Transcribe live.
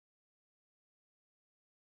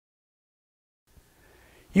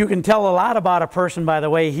You can tell a lot about a person by the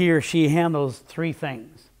way he or she handles three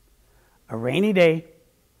things: a rainy day,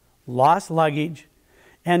 lost luggage,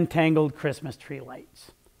 and tangled Christmas tree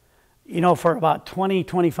lights. You know, for about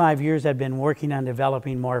 25 years, I've been working on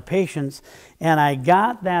developing more patience, and I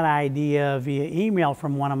got that idea via email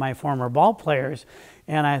from one of my former ball players,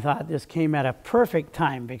 and I thought this came at a perfect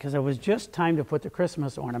time because it was just time to put the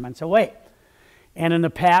Christmas ornaments away. And in the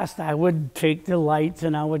past, I would take the lights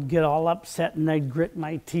and I would get all upset and I'd grit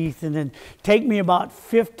my teeth, and it'd take me about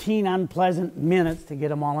 15 unpleasant minutes to get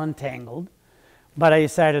them all untangled. But I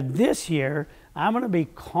decided this year I'm going to be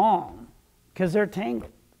calm because they're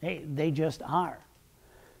tangled. They just are.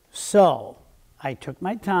 So I took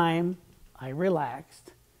my time, I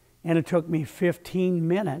relaxed, and it took me 15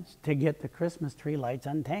 minutes to get the Christmas tree lights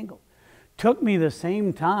untangled. Took me the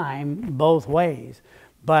same time both ways.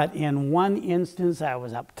 But in one instance, I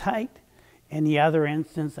was uptight. In the other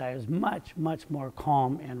instance, I was much, much more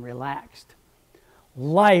calm and relaxed.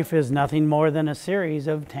 Life is nothing more than a series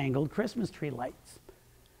of tangled Christmas tree lights.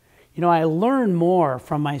 You know, I learn more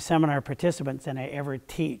from my seminar participants than I ever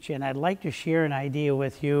teach, and I'd like to share an idea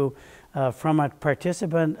with you from a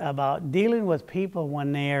participant about dealing with people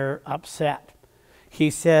when they're upset. He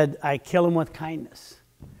said, I kill them with kindness.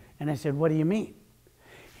 And I said, what do you mean?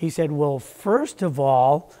 He said, well, first of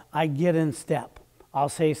all, I get in step. I'll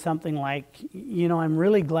say something like, you know, I'm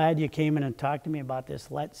really glad you came in and talked to me about this.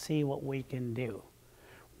 Let's see what we can do.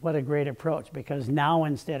 What a great approach, because now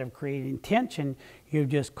instead of creating tension, you've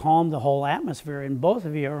just calmed the whole atmosphere and both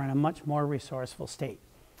of you are in a much more resourceful state.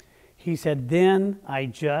 He said, then I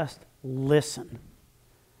just listen.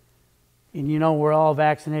 And you know, we're all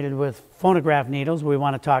vaccinated with phonograph needles. We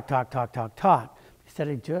want to talk, talk, talk, talk, talk. He said,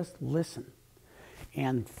 I just listen.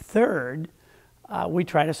 And third, we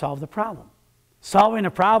try to solve the problem. Solving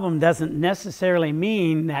a problem doesn't necessarily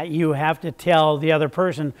mean that you have to tell the other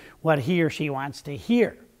person what he or she wants to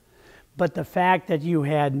hear. But the fact that you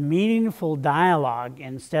had meaningful dialogue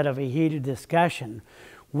instead of a heated discussion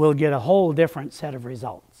will get a whole different set of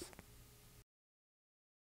results.